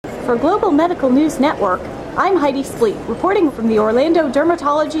For Global Medical News Network, I'm Heidi Spleet, reporting from the Orlando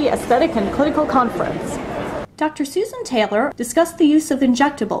Dermatology Aesthetic and Clinical Conference. Dr. Susan Taylor discussed the use of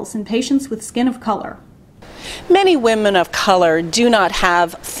injectables in patients with skin of color. Many women of color do not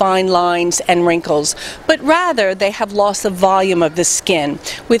have fine lines and wrinkles, but rather they have loss of volume of the skin,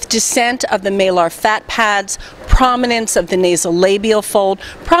 with descent of the malar fat pads, prominence of the nasolabial fold,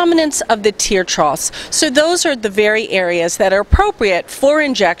 prominence of the tear troughs. So those are the very areas that are appropriate for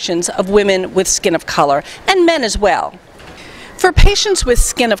injections of women with skin of color, and men as well. For patients with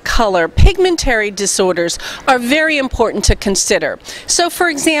skin of color, pigmentary disorders are very important to consider. So for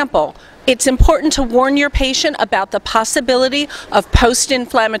example, it's important to warn your patient about the possibility of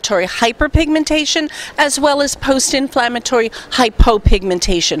post-inflammatory hyperpigmentation as well as post-inflammatory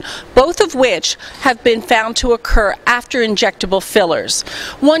hypopigmentation, both of which have been found to occur after injectable fillers.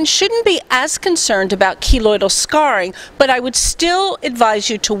 One shouldn't be as concerned about keloidal scarring, but I would still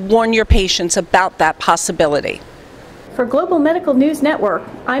advise you to warn your patients about that possibility. For Global Medical News Network,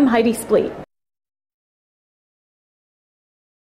 I'm Heidi Spleet.